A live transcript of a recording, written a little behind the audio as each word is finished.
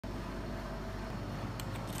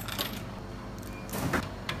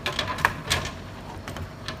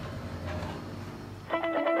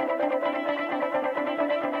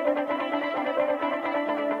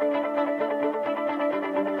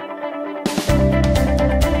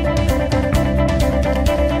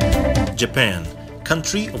Japan,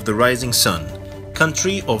 country of the rising sun,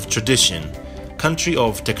 country of tradition, country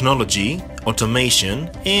of technology, automation,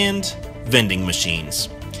 and vending machines.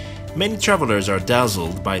 Many travelers are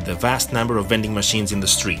dazzled by the vast number of vending machines in the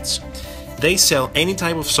streets. They sell any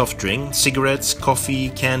type of soft drink, cigarettes, coffee,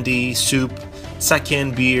 candy, soup, sake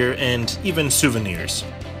and beer, and even souvenirs.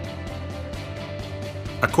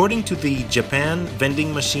 According to the Japan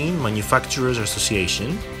Vending Machine Manufacturers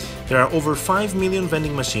Association, there are over 5 million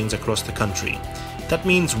vending machines across the country. That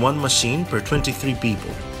means one machine per 23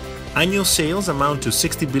 people. Annual sales amount to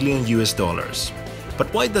 60 billion US dollars.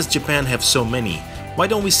 But why does Japan have so many? Why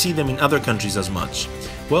don't we see them in other countries as much?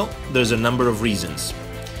 Well, there's a number of reasons.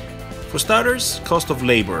 For starters, cost of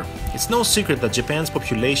labor. It's no secret that Japan's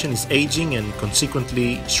population is aging and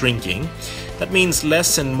consequently shrinking. That means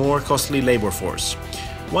less and more costly labor force.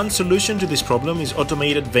 One solution to this problem is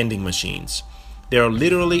automated vending machines. They are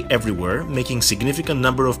literally everywhere, making significant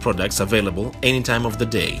number of products available any time of the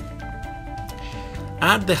day.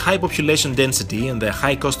 Add the high population density and the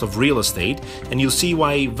high cost of real estate, and you'll see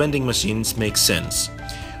why vending machines make sense.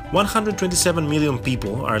 127 million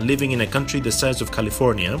people are living in a country the size of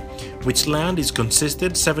California, which land is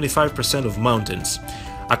consisted 75% of mountains.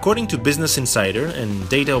 According to Business Insider and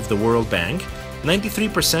data of the World Bank,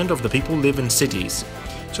 93% of the people live in cities.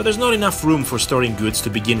 So there's not enough room for storing goods to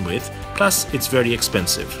begin with, plus it's very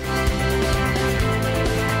expensive.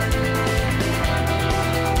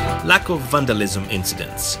 Lack of vandalism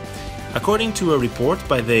incidents. According to a report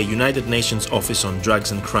by the United Nations Office on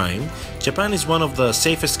Drugs and Crime, Japan is one of the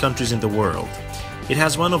safest countries in the world. It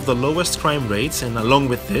has one of the lowest crime rates and, along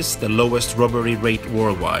with this, the lowest robbery rate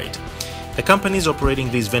worldwide. The companies operating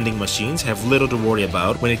these vending machines have little to worry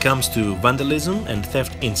about when it comes to vandalism and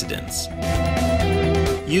theft incidents.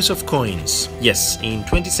 Use of coins. Yes, in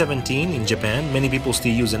 2017 in Japan, many people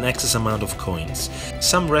still use an excess amount of coins.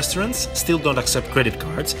 Some restaurants still don't accept credit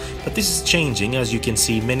cards, but this is changing, as you can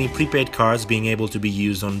see many prepaid cards being able to be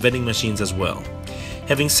used on vending machines as well.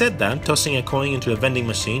 Having said that, tossing a coin into a vending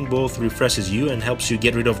machine both refreshes you and helps you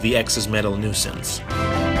get rid of the excess metal nuisance.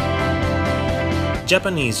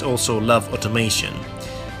 Japanese also love automation.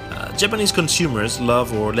 Japanese consumers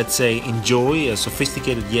love, or let's say enjoy, a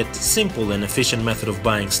sophisticated yet simple and efficient method of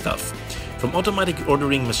buying stuff. From automatic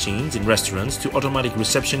ordering machines in restaurants to automatic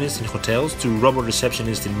receptionists in hotels to robot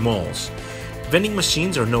receptionists in malls. Vending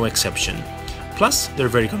machines are no exception. Plus, they're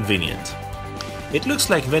very convenient. It looks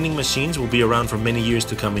like vending machines will be around for many years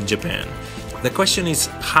to come in Japan. The question is,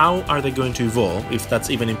 how are they going to evolve, if that's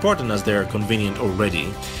even important as they're convenient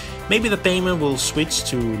already? Maybe the payment will switch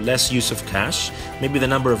to less use of cash, maybe the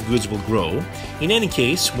number of goods will grow. In any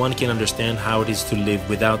case, one can understand how it is to live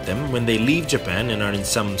without them when they leave Japan and are in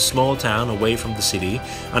some small town away from the city,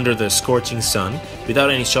 under the scorching sun, without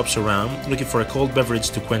any shops around, looking for a cold beverage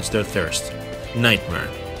to quench their thirst. Nightmare.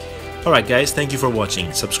 Alright guys, thank you for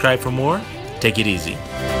watching. Subscribe for more. Take it easy.